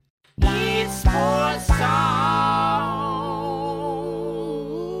Sports Talk.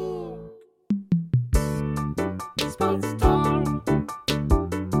 Sports Talk.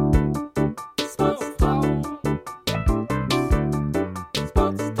 Sports Talk.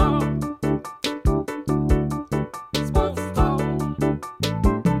 Sports Talk. Sports Talk.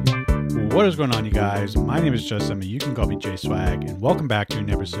 What is going on, you guys? My name is Justin. You can call me J Swag, and welcome back to an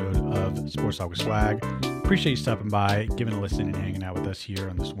episode of Sports Talk with Swag. Appreciate you stopping by, giving a listen, and hanging out with us here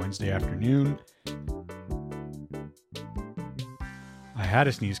on this Wednesday afternoon. I had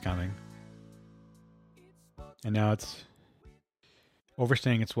a sneeze coming, and now it's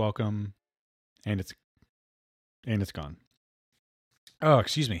overstaying its welcome, and it's gone. Oh,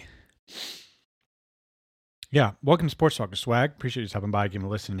 excuse me. Yeah, welcome to Sports Talk with Swag. Appreciate you stopping by, giving a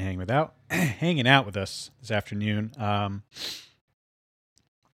listen, and hanging out with us this afternoon. A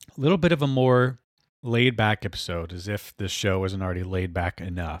little bit of a more laid back episode, as if this show isn't already laid back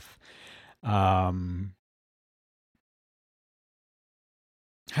enough. Had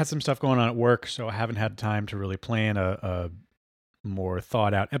some stuff going on at work, so I haven't had time to really plan a more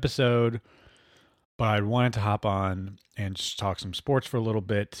thought out episode, but I wanted to hop on and just talk some sports for a little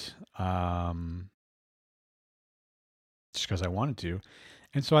bit, just because I wanted to.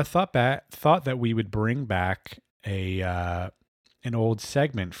 And so I thought that we would bring back an old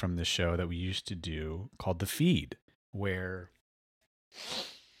segment from the show that we used to do called The Feed, where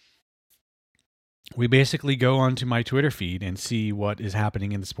we basically go onto my Twitter feed and see what is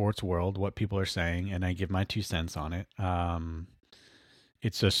happening in the sports world, what people are saying, and I give my 2 cents on it.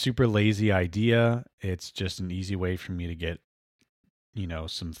 It's a super lazy idea. It's just an easy way for me to get,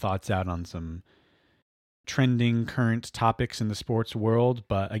 some thoughts out on some trending current topics in the sports world.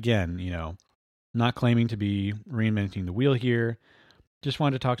 But again, not claiming to be reinventing the wheel here. Just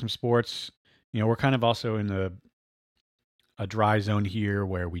wanted to talk some sports. We're kind of also in a dry zone here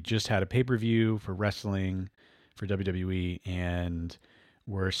where we just had a pay-per-view for wrestling for WWE, and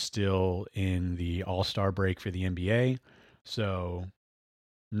we're still in the All-Star break for the NBA. So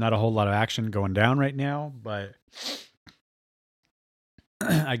not a whole lot of action going down right now, but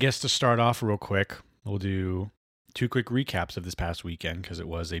I guess to start off real quick, we'll do 2 quick recaps of this past weekend, because it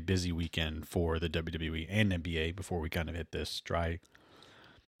was a busy weekend for the WWE and NBA before we kind of hit this dry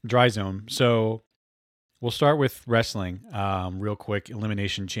zone. So we'll start with wrestling real quick.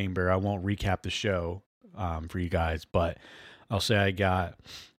 Elimination Chamber. I won't recap the show for you guys, but I'll say I got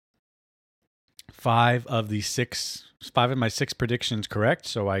 5 of my 6 predictions correct.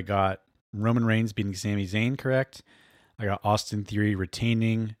 So I got Roman Reigns beating Sami Zayn correct. I got Austin Theory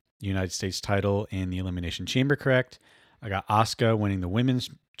retaining the United States title in the Elimination Chamber correct. I got Asuka winning the Women's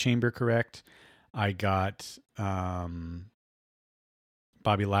Chamber correct. I got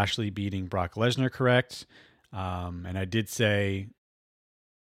Bobby Lashley beating Brock Lesnar correct. And I did say,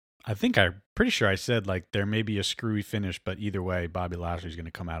 I'm pretty sure I said there may be a screwy finish, but either way, Bobby Lashley's going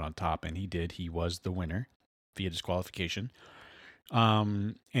to come out on top, and he did. He was the winner via disqualification.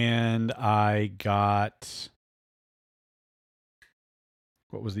 And I got,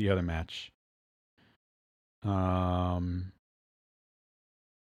 what was the other match? Oh,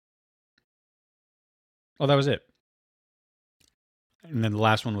 that was it. And then the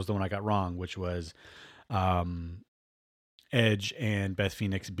last one was the one I got wrong, which was Edge and Beth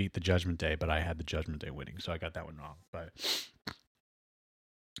Phoenix beat the Judgment Day, but I had the Judgment Day winning, so I got that one wrong. But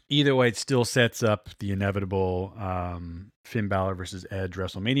either way, it still sets up the inevitable Finn Balor versus Edge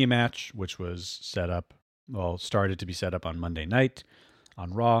WrestleMania match, which was started to be set up on Monday night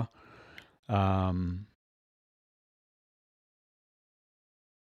on Raw.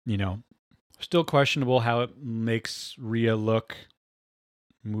 Still questionable how it makes Rhea look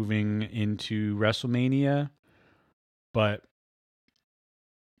moving into WrestleMania, but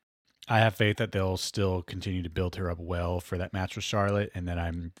I have faith that they'll still continue to build her up well for that match with Charlotte, and then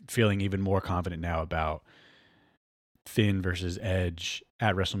I'm feeling even more confident now about Finn versus Edge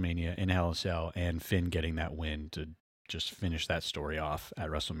at WrestleMania in Hell in a Cell, and Finn getting that win to just finish that story off at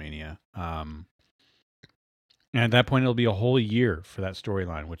WrestleMania. And at that point, it'll be a whole year for that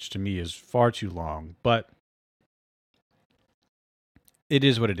storyline, which to me is far too long, but it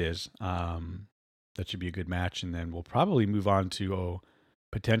is what it is. That should be a good match, and then we'll probably move on to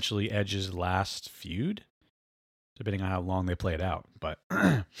potentially Edge's last feud, depending on how long they play it out. But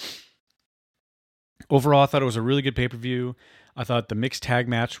overall, I thought it was a really good pay-per-view. I thought the mixed tag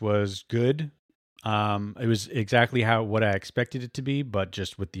match was good. It was exactly what I expected it to be, but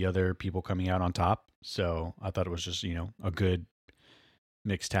just with the other people coming out on top. So I thought it was just, a good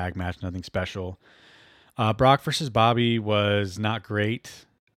mixed tag match, nothing special. Brock versus Bobby was not great.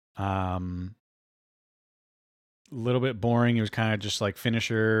 Little bit boring. It was kind of just like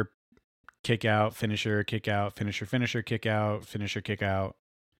finisher, kick out, finisher, kick out, finisher, finisher, kick out, finisher, kick out,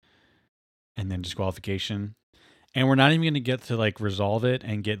 and then disqualification. And we're not even going to get to like resolve it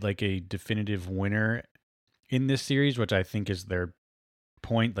and get like a definitive winner in this series, which I think is their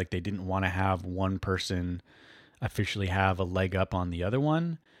point. Like they didn't want to have one person officially have a leg up on the other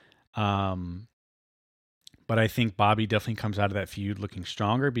one. But I think Bobby definitely comes out of that feud looking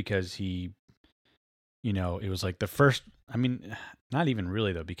stronger because he, it was like the first, I mean, not even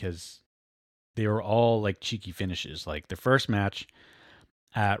really though, because they were all like cheeky finishes. Like the first match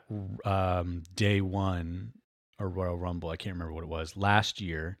at day one or Royal Rumble, I can't remember what it was, last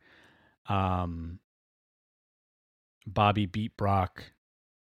year, Bobby beat Brock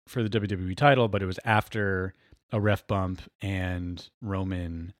for the WWE title, but it was after a ref bump and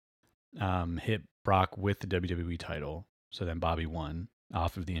Roman hit Brock with the WWE title. So then Bobby won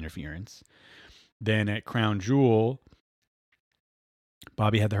off of the interference. Then at Crown Jewel,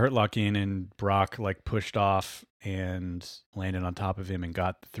 Bobby had the Hurt Lock in and Brock like pushed off and landed on top of him and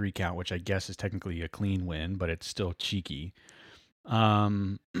got the 3 count, which I guess is technically a clean win, but it's still cheeky.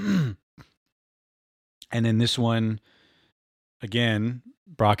 And then this one, again,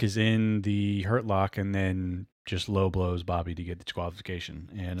 Brock is in the Hurt Lock and then just low blows Bobby to get the disqualification.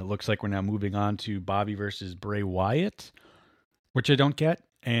 And it looks like we're now moving on to Bobby versus Bray Wyatt, which I don't get,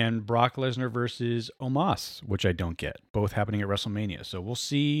 and Brock Lesnar versus Omos, which I don't get, both happening at WrestleMania. So we'll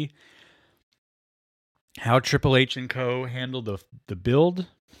see how Triple H and co handle the build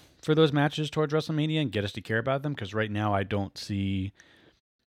for those matches towards WrestleMania and get us to care about them, because right now I don't see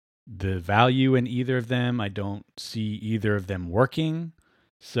the value in either of them. I don't see either of them working.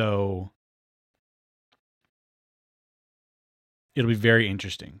 So it'll be very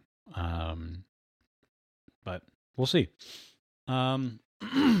interesting. But we'll see. The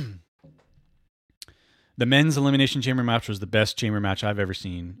men's Elimination Chamber match was the best chamber match I've ever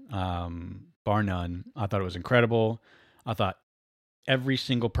seen, bar none. I thought it was incredible. I thought every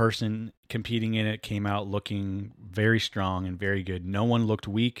single person competing in it came out looking very strong and very good. No one looked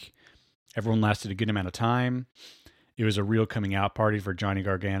weak. Everyone lasted a good amount of time. It was a real coming out party for Johnny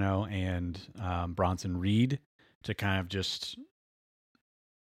Gargano and Bronson Reed to kind of just,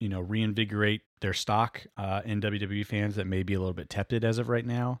 reinvigorate their stock in WWE fans that may be a little bit tepid as of right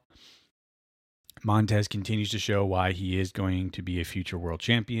now. Montez continues to show why he is going to be a future world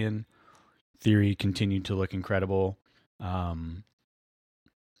champion. Theory continued to look incredible. And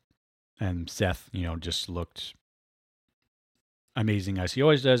Seth, just looked amazing as he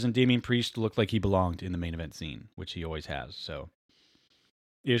always does. And Damian Priest looked like he belonged in the main event scene, which he always has. So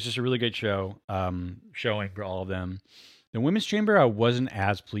it was just a really good show, showing for all of them. The women's chamber I wasn't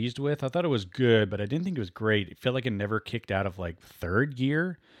as pleased with. I thought it was good, but I didn't think it was great. It felt like it never kicked out of like third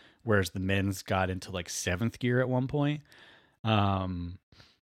gear, whereas the men's got into like seventh gear at one point. It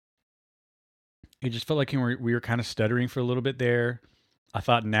just felt like we were kind of stuttering for a little bit there. I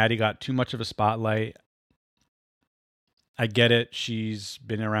thought Natty got too much of a spotlight. I get it. She's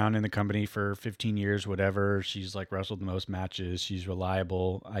been around in the company for 15 years, whatever. She's like wrestled the most matches. She's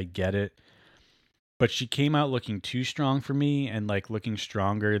reliable. I get it. But she came out looking too strong for me and like looking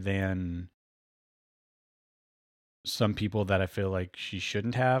stronger than some people that I feel like she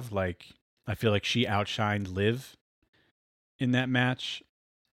shouldn't have. Like, I feel like she outshined Liv in that match,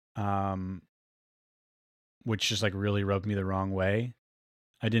 which just like really rubbed me the wrong way.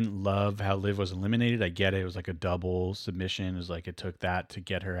 I didn't love how Liv was eliminated. I get it. It was like a double submission. It was like it took that to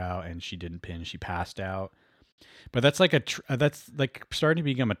get her out and she didn't pin. She passed out. But that's like that's like starting to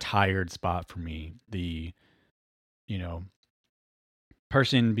become a tired spot for me. The,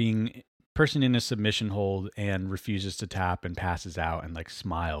 person in a submission hold and refuses to tap and passes out and like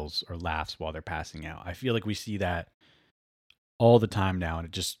smiles or laughs while they're passing out. I feel like we see that all the time now, and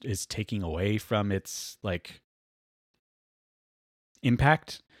it just is taking away from its like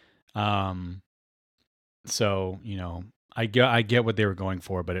impact. So, I get what they were going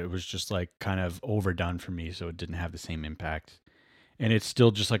for, but it was just like kind of overdone for me, so it didn't have the same impact. And it's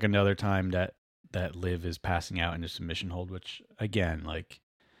still just like another time that Liv is passing out in a submission hold, which again, like,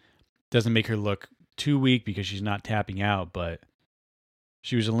 doesn't make her look too weak because she's not tapping out, but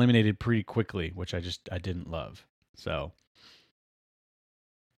she was eliminated pretty quickly, which I didn't love. So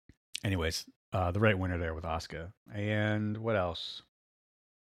anyways, the right winner there with Asuka. And what else?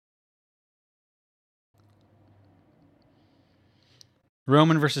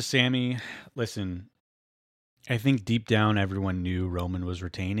 Roman versus Sammy. Listen, I think deep down everyone knew Roman was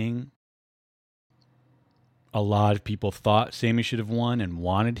retaining. A lot of people thought Sammy should have won and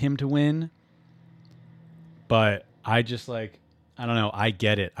wanted him to win. But I I don't know. I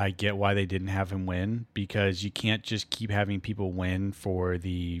get it. I get why they didn't have him win, because you can't just keep having people win for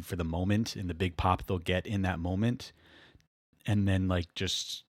the moment and the big pop they'll get in that moment, and then like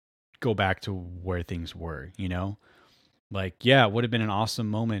just go back to where things were. Like, yeah, it would have been an awesome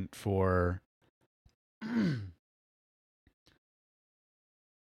moment for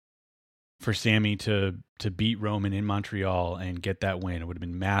Sammy to beat Roman in Montreal and get that win. It would have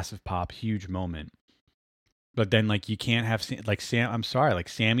been massive pop, huge moment. But then like you can't have like Sam. I'm sorry, like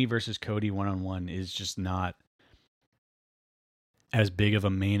Sammy versus Cody 1-on-1 is just not as big of a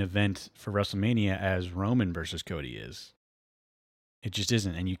main event for WrestleMania as Roman versus Cody is. It just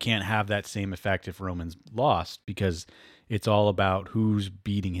isn't, and you can't have that same effect if Roman's lost, because it's all about who's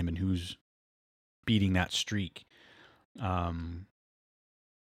beating him and who's beating that streak. And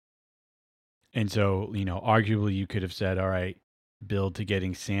so, arguably you could have said, all right, build to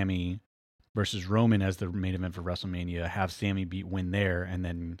getting Sammy versus Roman as the main event for WrestleMania, have Sammy win there, and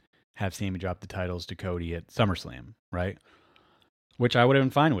then have Sammy drop the titles to Cody at SummerSlam, right? Which I would have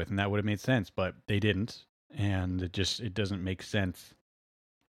been fine with, and that would have made sense, but they didn't, and it doesn't make sense.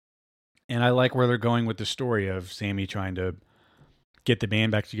 And I like where they're going with the story of Sammy trying to get the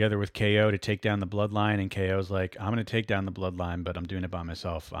band back together with KO to take down the Bloodline, and KO's like, I'm going to take down the Bloodline, but I'm doing it by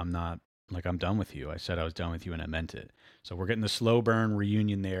myself. I'm done with you. I said I was done with you, and I meant it. So we're getting the slow burn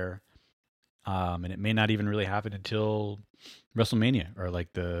reunion there. And it may not even really happen until WrestleMania or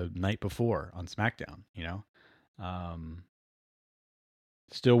like the night before on SmackDown,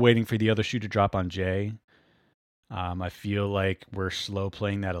 Still waiting for the other shoe to drop on Jay. I feel like we're slow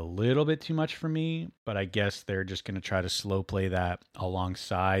playing that a little bit too much for me, but I guess they're just going to try to slow play that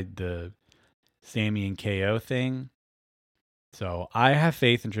alongside the Sammy and KO thing. So I have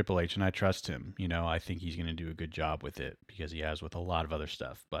faith in Triple H and I trust him. I think he's going to do a good job with it because he has with a lot of other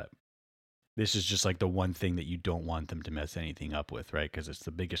stuff. But this is just like the one thing that you don't want them to mess anything up with, right? Because it's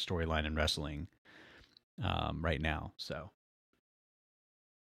the biggest storyline in wrestling right now. So,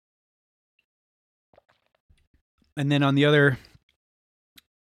 and then on the other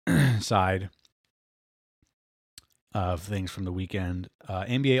side of things from the weekend,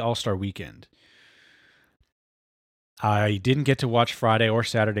 NBA All-Star Weekend. I didn't get to watch Friday or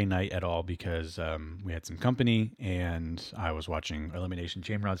Saturday night at all because we had some company and I was watching Elimination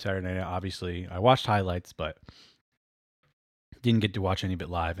Chamber on Saturday night. Obviously, I watched highlights, but didn't get to watch any of it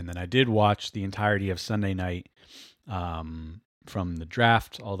live. And then I did watch the entirety of Sunday night from the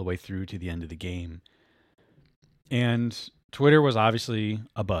draft all the way through to the end of the game. And Twitter was obviously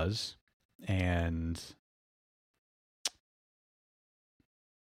a buzz. And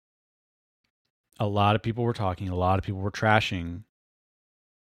a lot of people were talking, a lot of people were trashing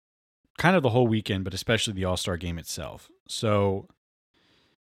kind of the whole weekend, but especially the All-Star game itself. So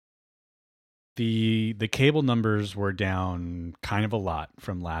the cable numbers were down kind of a lot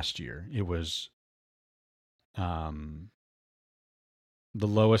from last year. It was the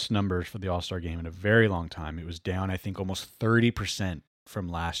lowest numbers for the All-Star game in a very long time. It was down, I think, almost 30% from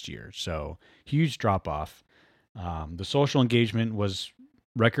last year. So huge drop off. The social engagement was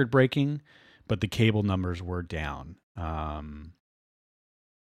record breaking, but the cable numbers were down,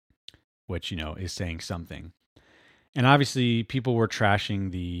 which, is saying something. And obviously people were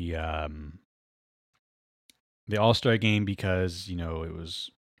trashing the All-Star game because, it was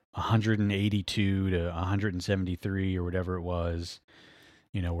 182 to 173 or whatever it was.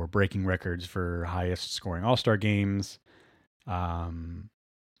 We're breaking records for highest scoring All-Star games. Note,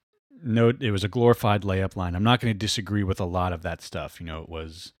 it was a glorified layup line. I'm not going to disagree with a lot of that stuff. It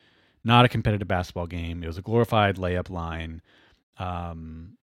was not a competitive basketball game. It was a glorified layup line. The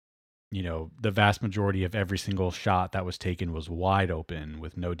vast majority of every single shot that was taken was wide open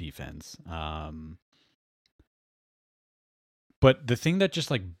with no defense. But the thing that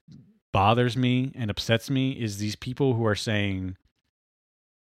just like bothers me and upsets me is these people who are saying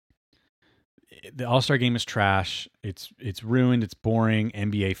the All-Star game is trash. It's ruined. It's boring.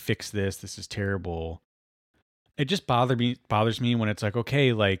 NBA, fix this. This is terrible. It just bothers me when it's like,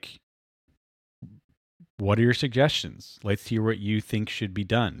 okay, like, what are your suggestions? Let's hear what you think should be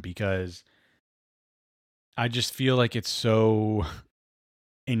done, because I just feel like it's so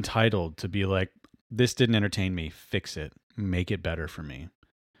entitled to be like, this didn't entertain me. Fix it. Make it better for me.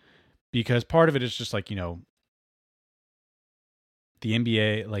 Because part of it is just like, the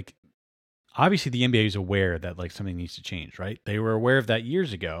NBA, like, obviously the NBA is aware that like something needs to change, right? They were aware of that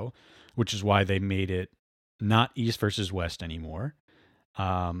years ago, which is why they made it not East versus West anymore.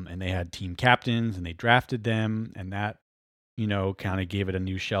 And they had team captains and they drafted them, and that, kind of gave it a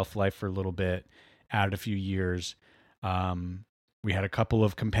new shelf life for a little bit, added a few years. We had a couple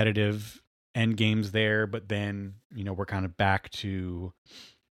of competitive end games there, but then, we're kind of back to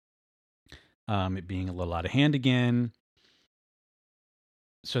it being a little out of hand again.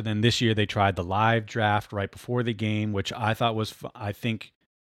 So then this year they tried the live draft right before the game, which I thought was, I think,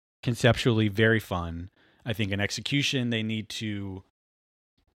 conceptually very fun. I think in execution they need to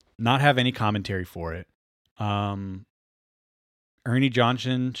not have any commentary for it. Ernie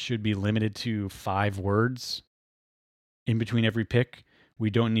Johnson should be limited to 5 words in between every pick. We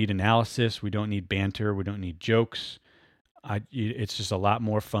don't need analysis. We don't need banter. We don't need jokes. It's just a lot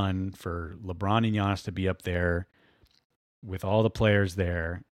more fun for LeBron and Giannis to be up there with all the players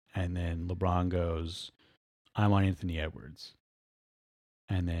there. And then LeBron goes, I want Anthony Edwards.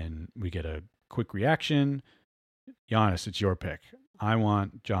 And then we get a quick reaction. Giannis, it's your pick. I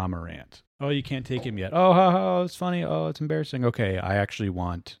want Ja Morant. Oh, you can't take him yet. Oh, ha, ha, it's funny. Oh, it's embarrassing. Okay, I actually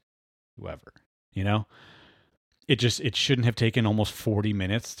want whoever. It shouldn't have taken almost 40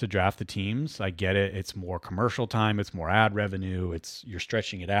 minutes to draft the teams. I get it. It's more commercial time. It's more ad revenue. You're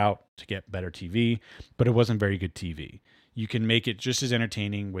stretching it out to get better TV, but it wasn't very good TV. You can make it just as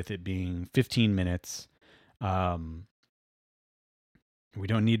entertaining with it being 15 minutes. We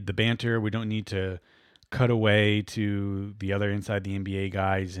don't need the banter. We don't need to cut away to the other inside the NBA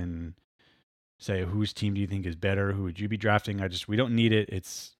guys and say, whose team do you think is better? Who would you be drafting? We don't need it.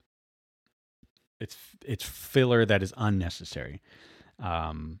 It's filler that is unnecessary.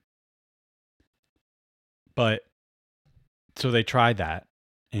 But so they tried that,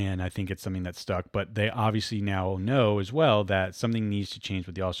 and I think it's something that stuck. But they obviously now know as well that something needs to change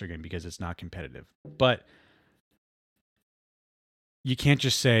with the All-Star game because it's not competitive. But you can't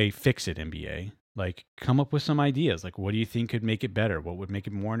just say, fix it, NBA. Like, come up with some ideas. Like, what do you think could make it better? What would make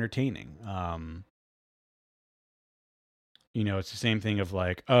it more entertaining? It's the same thing of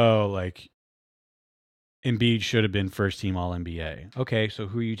like, Embiid should have been first team All NBA. Okay, so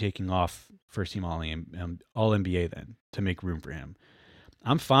who are you taking off first team All NBA then to make room for him?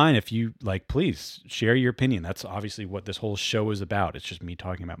 I'm fine if you please share your opinion. That's obviously what this whole show is about. It's just me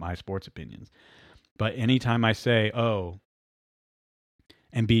talking about my sports opinions. But anytime I say, oh,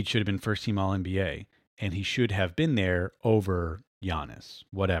 Embiid should have been first team All NBA and he should have been there over Giannis,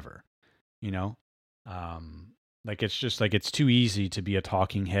 whatever, it's just it's too easy to be a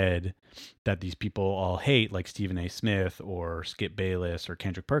talking head that these people all hate, like Stephen A. Smith or Skip Bayless or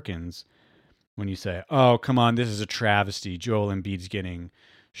Kendrick Perkins, when you say, oh, come on, this is a travesty. Joel Embiid's getting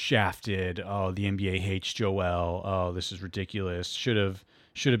shafted. Oh, the NBA hates Joel. Oh, this is ridiculous. Should have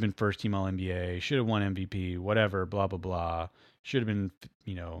been first team All NBA. Should have won MVP. Whatever. Blah blah blah. Should have been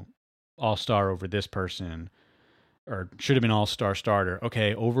All Star over this person, or should have been All Star starter.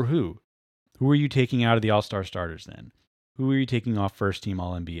 Okay, over who? Who are you taking out of the All Star starters then? Who are you taking off first team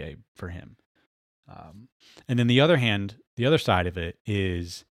All NBA for him? And then the other side of it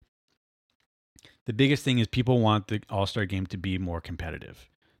is the biggest thing is people want the All Star game to be more competitive.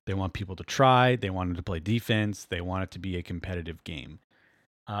 They want people to try. They want them to play defense. They want it to be a competitive game.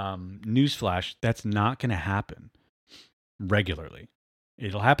 Newsflash, that's not going to happen regularly.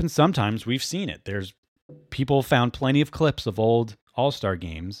 It'll happen sometimes. We've seen it. People found plenty of clips of old All-Star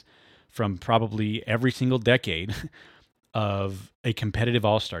games from probably every single decade of a competitive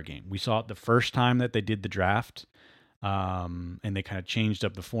All-Star game. We saw it the first time that they did the draft, and they kind of changed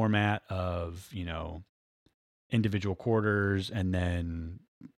up the format of, individual quarters, and then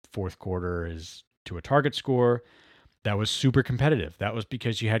fourth quarter is to a target score. That was super competitive. That was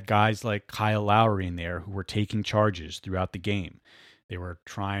because you had guys like Kyle Lowry in there who were taking charges throughout the game. They were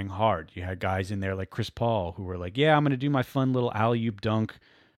trying hard. You had guys in there like Chris Paul who were like, yeah, I'm going to do my fun little alley-oop dunk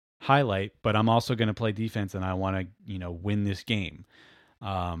highlight, but I'm also going to play defense and I want to, win this game.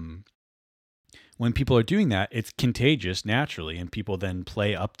 When people are doing that, it's contagious naturally, and people then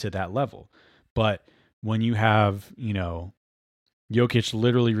play up to that level. But when you have, Jokic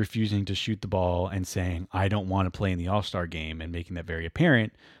literally refusing to shoot the ball and saying, I don't want to play in the All-Star game, and making that very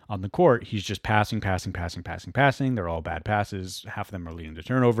apparent on the court, he's just passing. They're all bad passes. Half of them are leading to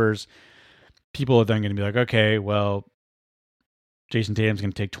turnovers. People are then going to be like, okay, well, Jason Tatum's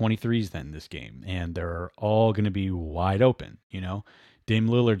going to take 23s then this game, and they're all going to be wide open, Dame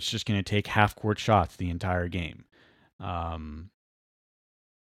Lillard's just going to take half-court shots the entire game.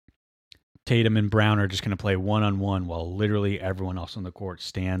 Tatum and Brown are just going to play one-on-one while literally everyone else on the court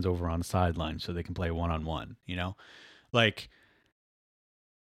stands over on the sideline so they can play one-on-one,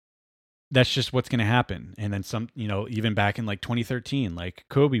 that's just what's going to happen. And then some, even back in 2013,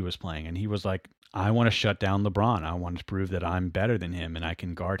 Kobe was playing and he was like, I want to shut down LeBron. I want to prove that I'm better than him and I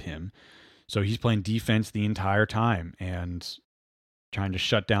can guard him. So he's playing defense the entire time and trying to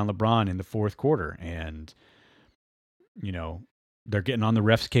shut down LeBron in the fourth quarter. And, they're getting on the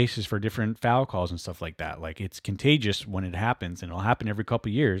refs' cases for different foul calls and stuff like that. Like, it's contagious when it happens, and it'll happen every couple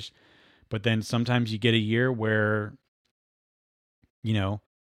of years. But then sometimes you get a year where, you know,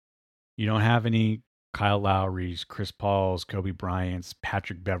 you don't have any Kyle Lowry's, Chris Paul's, Kobe Bryant's,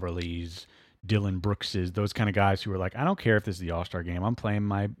 Patrick Beverly's, Dylan Brooks's, those kind of guys who are like, I don't care if this is the All-Star game. I'm playing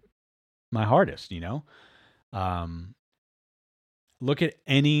my hardest, Look at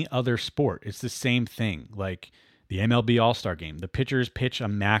any other sport. It's the same thing. Like the MLB All-Star game. The pitchers pitch a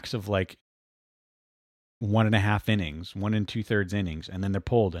max of like 1.5 innings, 1 2/3 innings, and then they're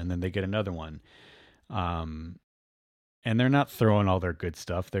pulled, and then they get another one. And they're not throwing all their good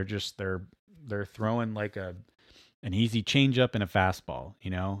stuff. They're throwing like an easy changeup and a fastball,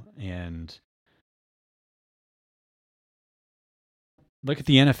 and look at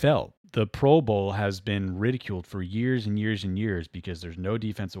the NFL. The Pro Bowl has been ridiculed for years and years and years because there's no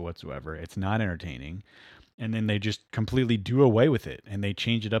defense whatsoever. It's not entertaining. And then they just completely do away with it, and they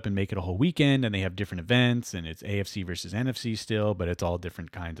change it up and make it a whole weekend, and they have different events, and it's AFC versus NFC still, but it's all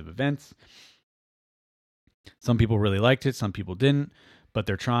different kinds of events. Some people really liked it, some people didn't, but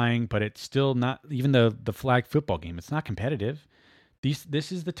they're trying, but it's still not, even the flag football game, it's not competitive.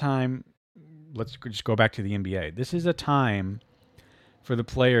 This is the time, let's just go back to the NBA. This is a time for the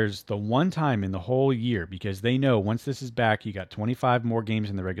players, the one time in the whole year, because they know once this is back, you got 25 more games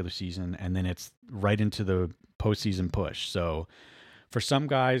in the regular season, and then it's right into the postseason push. So for some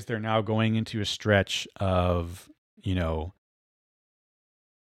guys, they're now going into a stretch of,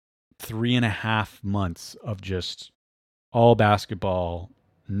 3.5 months of just all basketball,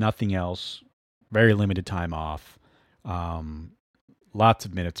 nothing else, very limited time off, lots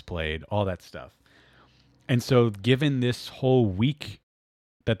of minutes played, all that stuff. And so given this whole week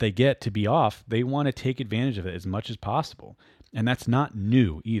that they get to be off, they want to take advantage of it as much as possible. And that's not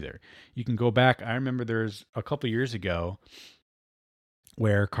new either. You can go back. I remember there's a couple of years ago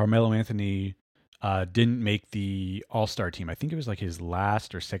where Carmelo Anthony didn't make the All-Star team. I think it was like his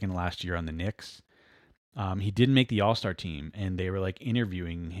last or second last year on the Knicks. He didn't make the All-Star team, and they were like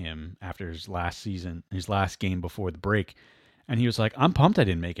interviewing him after his last game before the break. And he was like, I'm pumped I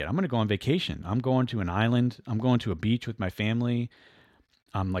didn't make it. I'm going to go on vacation. I'm going to an island. I'm going to a beach with my family.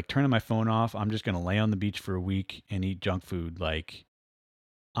 I'm like turning my phone off. I'm just going to lay on the beach for a week and eat junk food. Like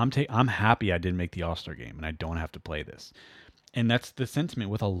I'm happy I didn't make the All-Star game and I don't have to play this. And that's the sentiment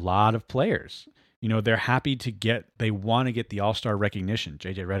with a lot of players. They're happy they want to get the All-Star recognition.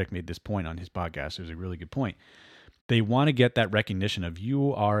 JJ Redick made this point on his podcast. It was a really good point. They want to get that recognition of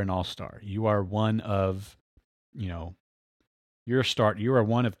you are an All-Star. You are one of, you're a start. You are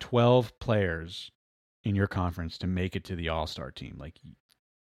one of 12 players in your conference to make it to the All-Star team. Like,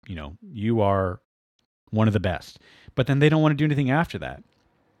 you are one of the best. But then they don't want to do anything after that.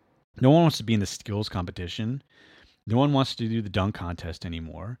 No one wants to be in the skills competition. No one wants to do the dunk contest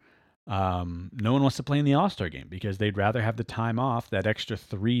anymore. No one wants to play in the All-Star game because they'd rather have the time off, that extra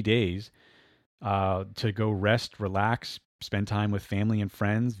 3 days, to go rest, relax, spend time with family and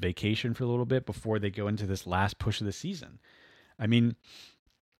friends, vacation for a little bit before they go into this last push of the season. I mean,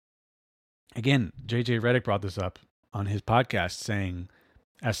 again, JJ Redick brought this up on his podcast saying,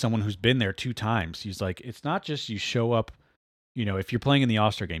 as someone who's been there 2 times, he's like, it's not just you show up, if you're playing in the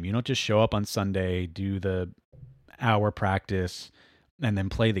All-Star game, you don't just show up on Sunday, do the hour practice, and then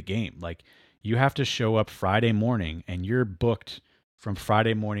play the game. Like, you have to show up Friday morning, and you're booked from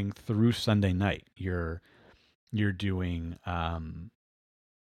Friday morning through Sunday night. You're doing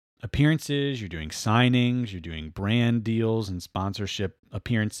appearances, you're doing signings, you're doing brand deals and sponsorship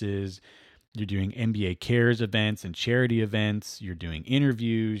appearances. You're doing NBA Cares events and charity events. You're doing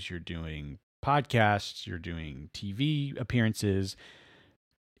interviews. You're doing podcasts. You're doing TV appearances.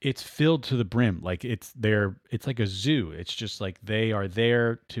 It's filled to the brim. Like it's like a zoo. It's just like they are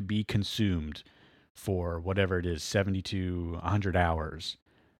there to be consumed for whatever it is, 72, 100 hours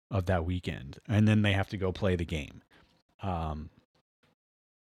of that weekend. And then they have to go play the game.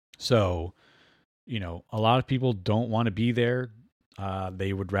 So, a lot of people don't want to be there.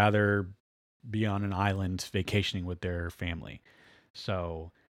 They would rather be on an island vacationing with their family.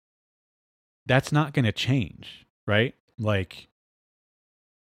 So that's not going to change, right? Like,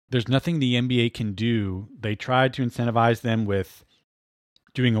 there's nothing the NBA can do. They tried to incentivize them with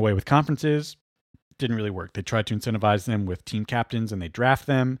doing away with conferences. Didn't really work. They tried to incentivize them with team captains and they draft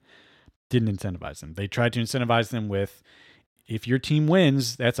them. Didn't incentivize them. They tried to incentivize them with, if your team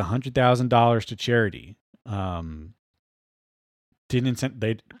wins, that's $100,000 to charity.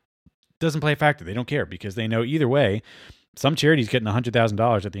 Doesn't play a factor. They don't care because they know either way, some charity's getting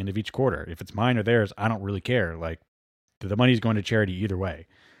 $100,000 at the end of each quarter. If it's mine or theirs, I don't really care. Like, the money's going to charity either way.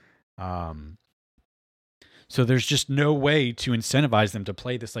 So there's just no way to incentivize them to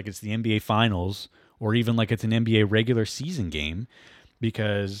play this like it's the NBA Finals or even like it's an NBA regular season game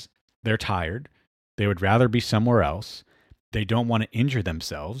because they're tired. They would rather be somewhere else. They don't want to injure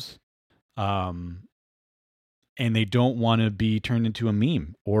themselves. And they don't want to be turned into a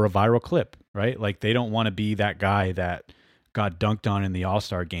meme or a viral clip, right? Like they don't want to be that guy that got dunked on in the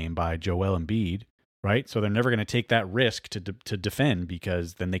All-Star game by Joel Embiid, right? So they're never going to take that risk to defend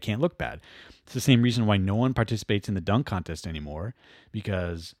because then they can't look bad. It's the same reason why no one participates in the dunk contest anymore,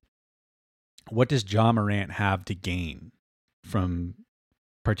 because what does Ja Morant have to gain from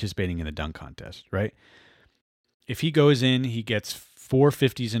participating in the dunk contest, right? If he goes in, he gets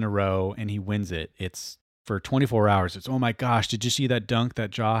 450s in a row and he wins it, it's for 24 hours. It's, oh my gosh, did you see that dunk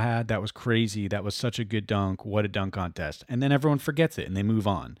that Ja had? That was crazy. That was such a good dunk. What a dunk contest. And then everyone forgets it and they move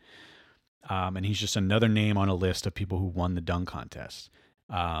on. And he's just another name on a list of people who won the dunk contest.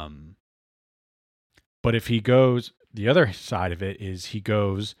 But if he goes, the other side of it is he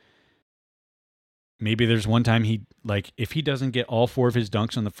goes, maybe there's one time he, like, if he doesn't get all 4 of his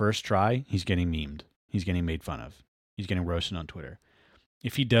dunks on the first try, he's getting memed. He's getting made fun of. He's getting roasted on Twitter.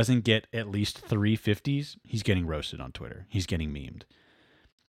 If he doesn't get at least 3 50s, he's getting roasted on Twitter. He's getting memed.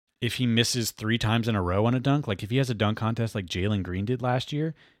 If he misses 3 times in a row on a dunk, like if he has a dunk contest like Jalen Green did last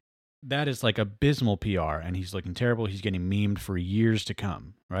year, that is like abysmal PR and he's looking terrible. He's getting memed for years to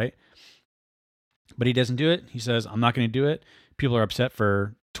come, right? But he doesn't do it. He says, I'm not going to do it. People are upset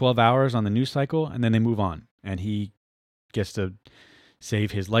for 12 hours on the news cycle and then they move on. And he gets to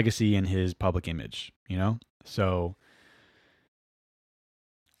save his legacy and his public image, you know? So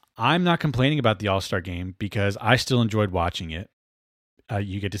I'm not complaining about the All-Star game because I still enjoyed watching it.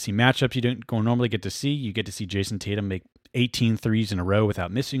 You get to see matchups you don't normally get to see. You get to see Jason Tatum make 18 threes in a row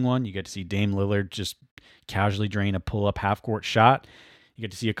without missing one. You get to see Dame Lillard just casually drain a pull-up half-court shot. You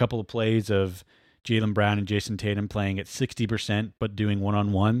get to see a couple of plays of Jaylen Brown and Jason Tatum playing at 60% but doing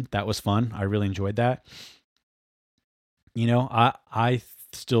one-on-one. That was fun. I really enjoyed that. You know, I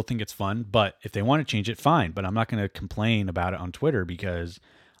still think it's fun, but if they want to change it, fine. But I'm not going to complain about it on Twitter because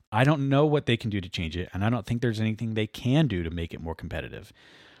I don't know what they can do to change it, and I don't think there's anything they can do to make it more competitive.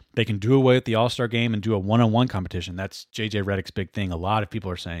 They can do away with the All-Star game and do a one-on-one competition. That's JJ Redick's big thing. A lot of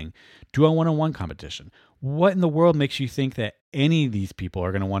people are saying, do a one-on-one competition. What in the world makes you think that any of these people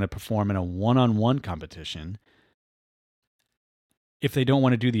are going to want to perform in a one-on-one competition if they don't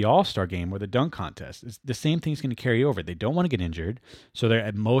want to do the All-Star game or the dunk contest? It's the same thing's going to carry over. They don't want to get injured, so they're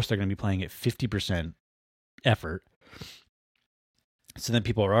at most they're going to be playing at 50% effort. So then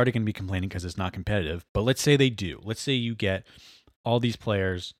people are already going to be complaining because it's not competitive. But let's say they do. Let's say you get all these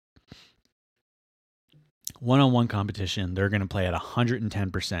players one-on-one competition. They're going to play at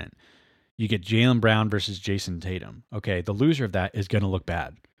 110%. You get Jaylen Brown versus Jason Tatum. Okay, the loser of that is going to look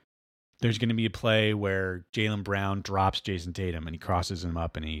bad. There's going to be a play where Jaylen Brown drops Jason Tatum and he crosses him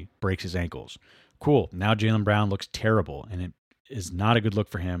up and he breaks his ankles. Cool. Now Jaylen Brown looks terrible and it is not a good look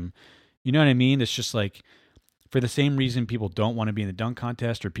for him. You know what I mean? It's just like, for the same reason people don't want to be in the dunk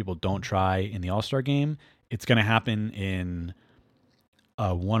contest or people don't try in the All-Star game, it's going to happen in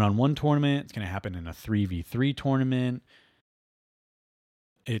a one-on-one tournament. It's going to happen in a 3v3 tournament.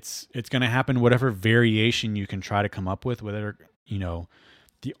 It's going to happen whatever variation you can try to come up with, whether, you know,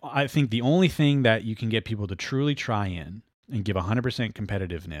 I think the only thing that you can get people to truly try in and give 100%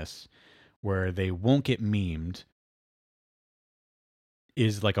 competitiveness where they won't get memed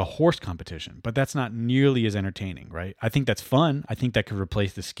is like a horse competition, but that's not nearly as entertaining, right? I think that's fun. I think that could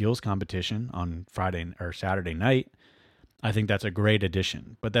replace the skills competition on Friday or Saturday night. I think that's a great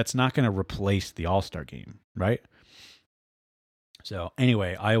addition, but that's not going to replace the All-Star game, right? So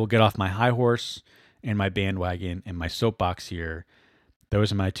anyway, I will get off my high horse and my bandwagon and my soapbox here.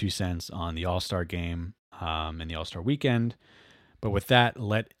 Those are my 2 cents on the All-Star game and the All-Star weekend. But with that,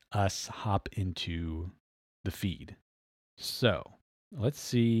 let us hop into the feed. So let's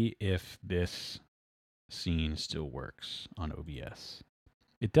see if this scene still works on OBS.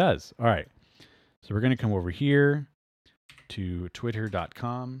 It does. All right. So we're going to come over here to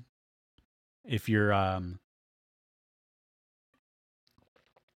twitter.com. If you're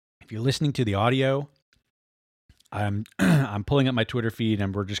listening to the audio, I'm pulling up my Twitter feed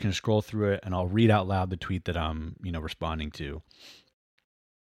and we're just going to scroll through it and I'll read out loud the tweet that I'm, responding to.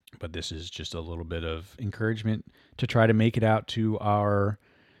 But this is just a little bit of encouragement to try to make it out to our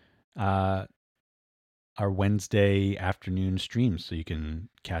Wednesday afternoon streams so you can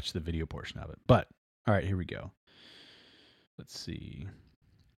catch the video portion of it. But all right, here we go. Let's see.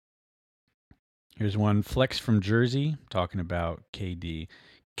 Here's one. Flex from Jersey talking about KD.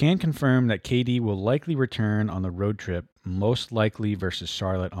 Can confirm that KD will likely return on the road trip, most likely versus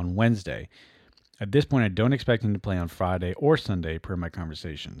Charlotte on Wednesday. At this point, I don't expect him to play on Friday or Sunday per my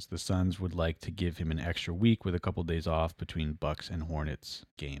conversations. The Suns would like to give him an extra week with a couple days off between Bucks and Hornets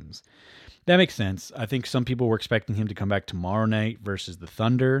games. That makes sense. I think some people were expecting him to come back tomorrow night versus the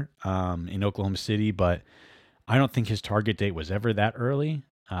Thunder in Oklahoma City, but I don't think his target date was ever that early.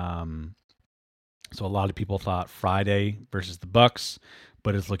 So a lot of people thought Friday versus the Bucks,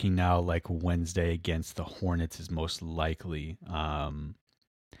 but it's looking now like Wednesday against the Hornets is most likely.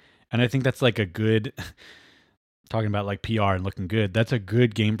 And I think that's like a good, talking about like PR and looking good, that's a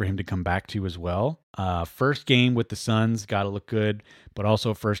good game for him to come back to as well. First game with the Suns, got to look good, but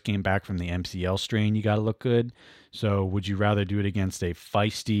also first game back from the MCL strain, you got to look good. So would you rather do it against a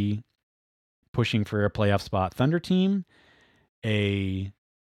feisty, pushing for a playoff spot Thunder team, a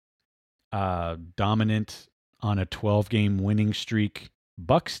dominant on a 12-game winning streak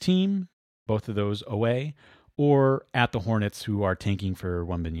Bucks team, both of those away, or at the Hornets who are tanking for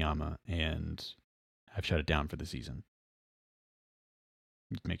Wembanyama and have shut it down for the season?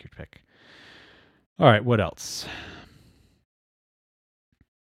 Make your pick. All right, what else?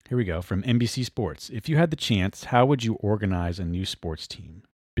 Here we go from NBC Sports. If you had the chance, how would you organize a new sports team?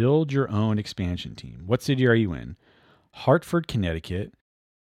 Build your own expansion team. What city are you in? Hartford, Connecticut,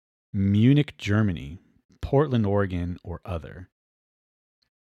 Munich, Germany, Portland, Oregon, or other?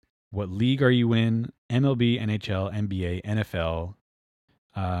 What league are you in? MLB, NHL, NBA, NFL,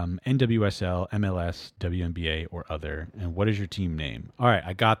 NWSL, MLS, WNBA, or other? And what is your team name? All right,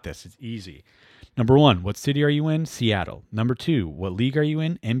 I got this. It's easy. Number 1, what city are you in? Seattle. Number 2, what league are you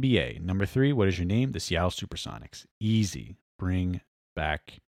in? NBA. Number 3, what is your name? The Seattle Supersonics. Easy. Bring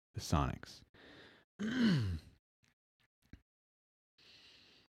back the Sonics.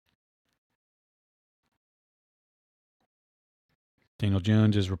 Daniel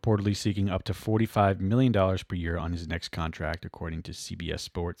Jones is reportedly seeking up to $45 million per year on his next contract, according to CBS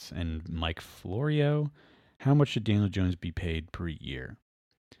Sports and Mike Florio. How much should Daniel Jones be paid per year?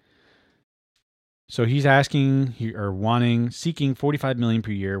 So he's seeking $45 million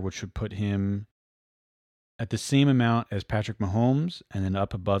per year, which would put him at the same amount as Patrick Mahomes, and then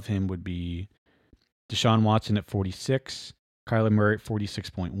up above him would be Deshaun Watson at 46, Kyler Murray at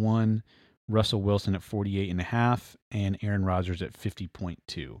 46.1, Russell Wilson at 48.5, and Aaron Rodgers at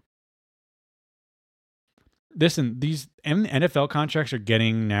 50.2. Listen, these NFL contracts are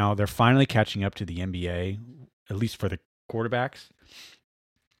they're finally catching up to the NBA, at least for the quarterbacks,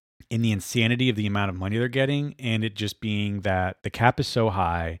 in the insanity of the amount of money they're getting, and it just being that the cap is so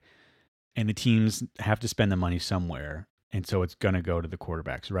high and the teams have to spend the money somewhere, and so it's going to go to the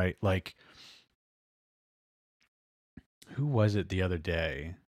quarterbacks, right? Like, who was it the other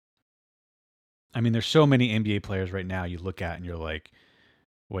day? I mean, there's so many NBA players right now you look at and you're like,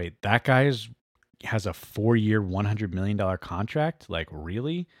 wait, that guy has a 4-year, $100 million contract? Like,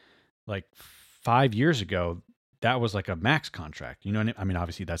 really? Like 5 years ago, that was like a max contract. You know what I mean? I mean,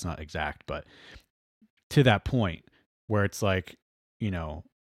 obviously that's not exact, but to that point where it's like,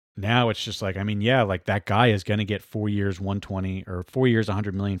 now it's just like, I mean, yeah, like that guy is going to get 4 years, 120 or 4 years,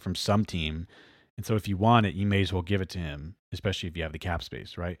 100 million from some team. And so if you want it, you may as well give it to him, especially if you have the cap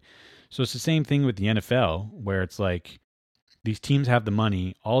space, right? So it's the same thing with the NFL, where it's like these teams have the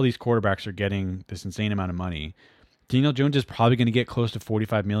money. All these quarterbacks are getting this insane amount of money. Daniel Jones is probably going to get close to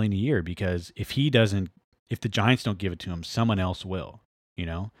 $45 million a year, because if the Giants don't give it to him, someone else will,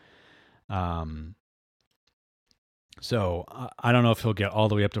 So I don't know if he'll get all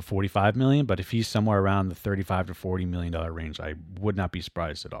the way up to $45 million, but if he's somewhere around the $35 to $40 million range, I would not be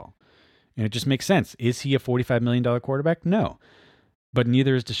surprised at all. And it just makes sense. Is he a $45 million quarterback? No. But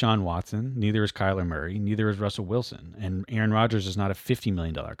neither is Deshaun Watson, neither is Kyler Murray, neither is Russell Wilson. And Aaron Rodgers is not a $50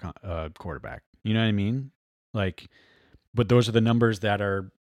 million quarterback. You know what I mean? Like, but those are the numbers that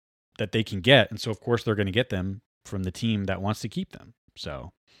they can get. And so, of course, they're going to get them from the team that wants to keep them.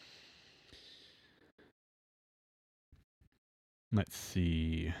 So, let's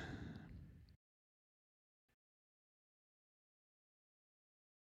see.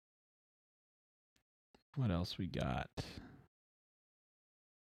 What else we got?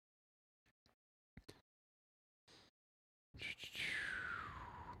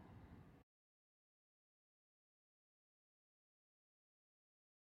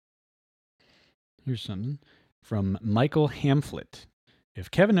 Here's something from Michael Hamflet. If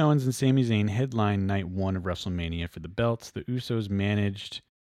Kevin Owens and Sami Zayn headline night 1 of WrestleMania for the belts, the Usos managed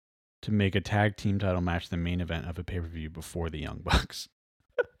to make a tag team title match the main event of a pay-per-view before the Young Bucks.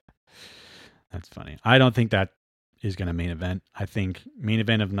 That's funny. I don't think that is going to main event. I think main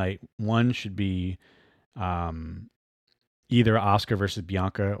event of night 1 should be either Asuka versus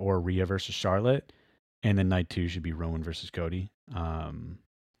Bianca or Rhea versus Charlotte. And then night 2 should be Rowan versus Cody.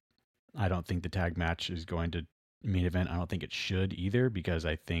 I don't think the tag match is going to main event. I don't think it should either, because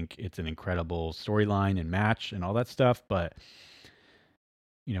I think it's an incredible storyline and match and all that stuff. But,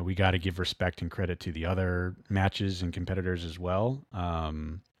 we got to give respect and credit to the other matches and competitors as well.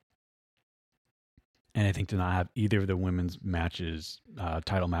 And I think to not have either of the women's matches,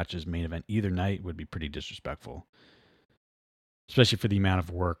 title matches, main event either night would be pretty disrespectful, especially for the amount of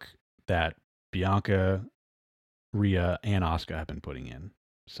work that Bianca, Rhea, and Asuka have been putting in.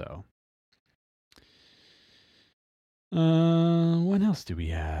 So, what else do we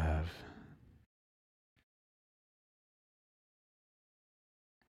have?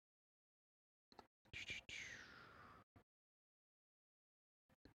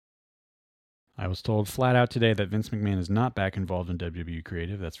 I was told flat out today that Vince McMahon is not back involved in WWE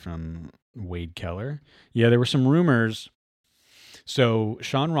Creative. That's from Wade Keller. Yeah, there were some rumors. So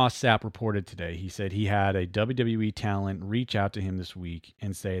Sean Ross Sapp reported today. He said he had a WWE talent reach out to him this week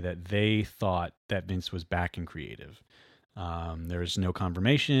and say that they thought that Vince was back in creative. There was no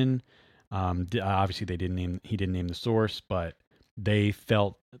confirmation. Obviously, he didn't name the source, but they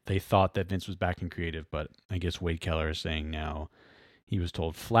thought that Vince was back in creative. But I guess Wade Keller is saying now he was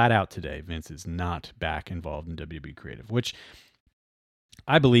told flat out today Vince is not back involved in WWE Creative, which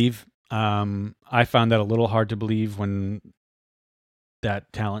I believe. I found that a little hard to believe when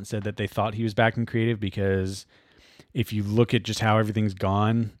that talent said that they thought he was back in creative, because if you look at just how everything's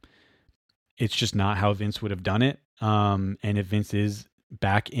gone, it's just not how Vince would have done it. And if Vince is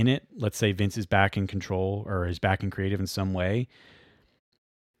back in it, let's say Vince is back in control or is back in creative in some way,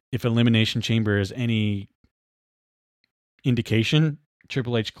 if Elimination Chamber is any indication,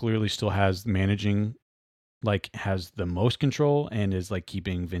 Triple H clearly still has has the most control and is like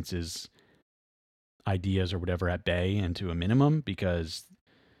keeping Vince's ideas or whatever at bay and to a minimum, because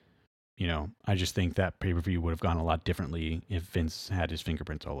I just think that pay-per-view would have gone a lot differently if Vince had his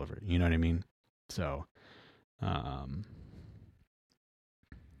fingerprints all over it. You know what I mean? So,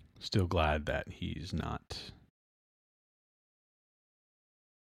 still glad that he's not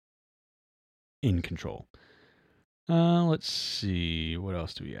in control. Let's see. What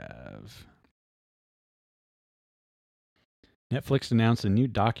else do we have? Netflix announced a new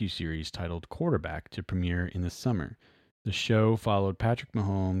docuseries titled Quarterback to premiere in the summer. The show followed Patrick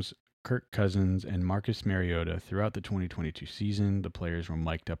Mahomes, Kirk Cousins, and Marcus Mariota throughout the 2022 season. The players were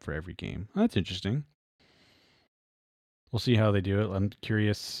mic'd up for every game. That's interesting. We'll see how they do it. I'm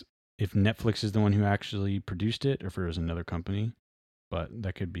curious if Netflix is the one who actually produced it or if it was another company. But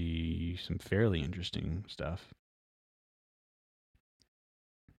that could be some fairly interesting stuff.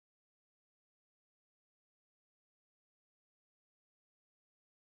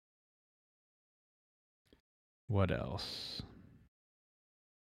 What else?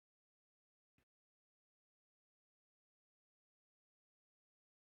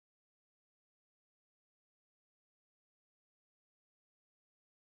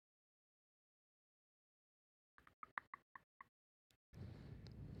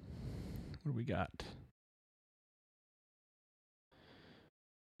 What do we got?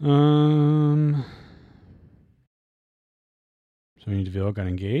 Sonya Deville got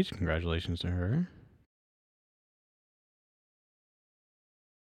engaged. Congratulations to her.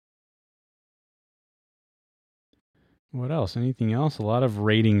 What else? Anything else? A lot of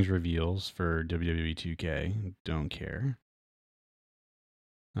ratings reveals for WWE 2K. Don't care.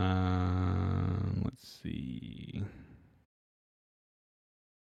 Let's see.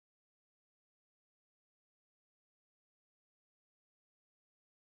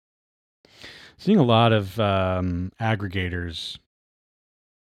 Seeing a lot of aggregators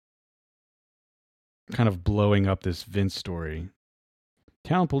kind of blowing up this Vince story.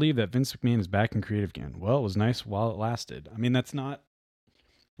 Talent believe that Vince McMahon is back in creative again. Well, it was nice while it lasted. I mean, that's not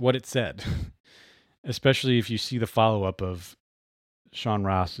what it said. Especially if you see the follow-up of Sean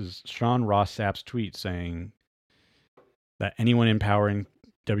Ross Sapp's tweet saying that anyone in power in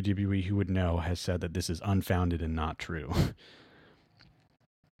WWE who would know has said that this is unfounded and not true.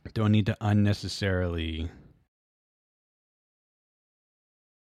 Don't need to unnecessarily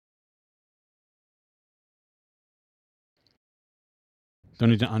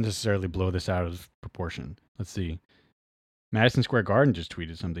blow this out of proportion. Let's see. Madison Square Garden just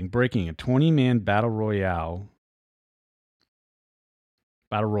tweeted something. Breaking: a 20-man battle royal,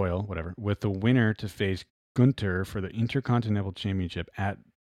 whatever, with the winner to face Gunther for the Intercontinental Championship at...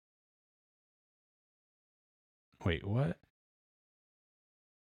 Wait, what?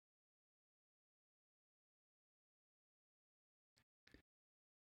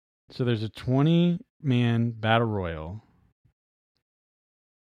 So there's a 20-man battle royal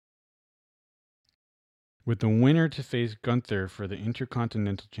with the winner to face Gunther for the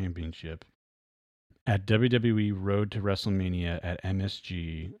Intercontinental Championship at WWE Road to WrestleMania at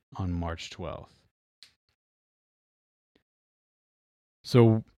MSG on March 12th.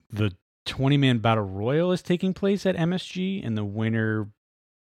 So the 20-man Battle Royal is taking place at MSG, and the winner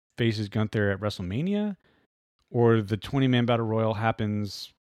faces Gunther at WrestleMania? Or the 20-man Battle Royal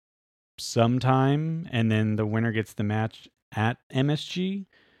happens sometime, and then the winner gets the match at MSG?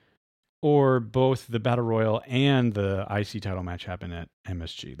 Or both the Battle Royal and the IC title match happen at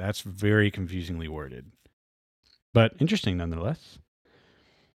MSG? That's very confusingly worded, but interesting nonetheless.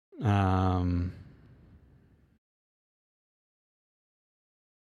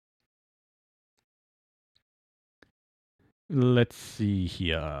 Let's see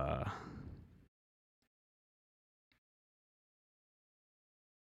here.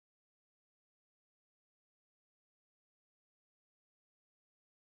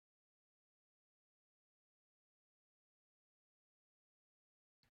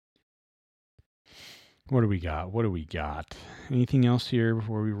 What do we got? Anything else here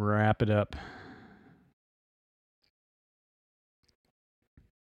before we wrap it up?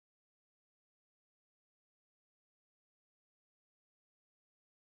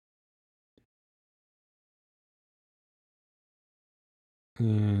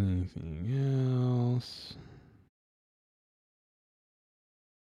 Anything else?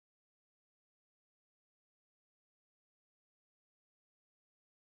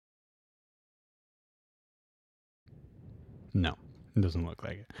 No, it doesn't look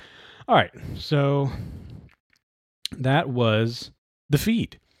like it. All right, so that was the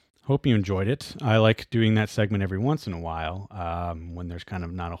feed. Hope you enjoyed it. I like doing that segment every once in a while when there's kind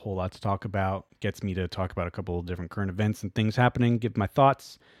of not a whole lot to talk about. Gets me to talk about a couple of different current events and things happening, give my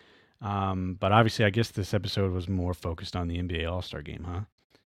thoughts. But obviously, I guess this episode was more focused on the NBA All-Star Game, huh?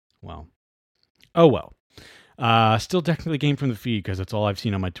 Well. Oh, well. Still technically game from the feed because it's all I've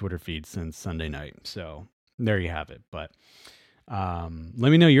seen on my Twitter feed since Sunday night. So there you have it. But let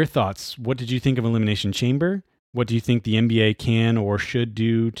me know your thoughts. What did you think of Elimination Chamber? What do you think the NBA can or should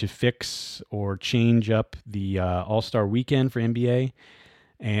do to fix or change up the All-Star Weekend for NBA?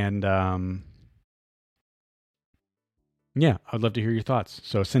 And yeah, I'd love to hear your thoughts.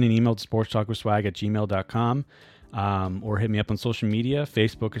 So send an email to sportstalkwithswag@gmail.com or hit me up on social media.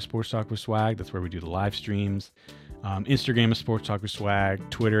 Facebook is Sports Talk with Swag. That's where we do the live streams. Instagram is Sports Talk with Swag.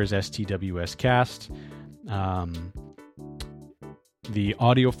 Twitter is STWScast. The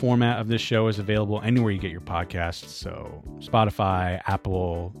audio format of this show is available anywhere you get your podcasts. So Spotify,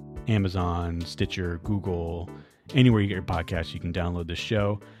 Apple, Amazon, Stitcher, Google, anywhere you get your podcasts, you can download this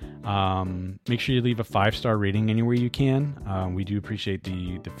show. Make sure you leave a 5-star rating anywhere you can. We do appreciate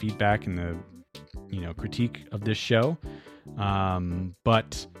the feedback and the critique of this show.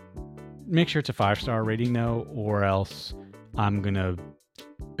 But make sure it's a 5-star rating though, or else I'm gonna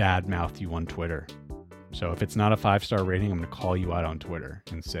badmouth you on Twitter. So if it's not a 5-star rating, I'm going to call you out on Twitter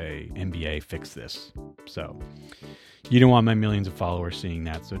and say, NBA, fix this. So you don't want my millions of followers seeing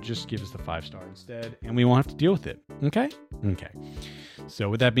that. So just give us the 5-star instead, and we won't have to deal with it. Okay? Okay. So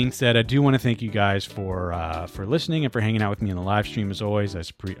with that being said, I do want to thank you guys for listening and for hanging out with me on the live stream as always. I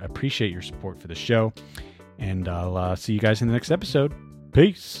appreciate your support for the show. And I'll see you guys in the next episode.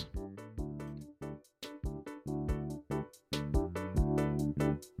 Peace.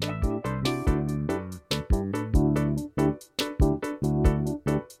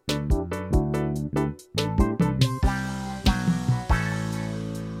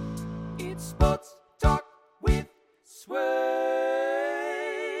 It's Sports Talk with Swag.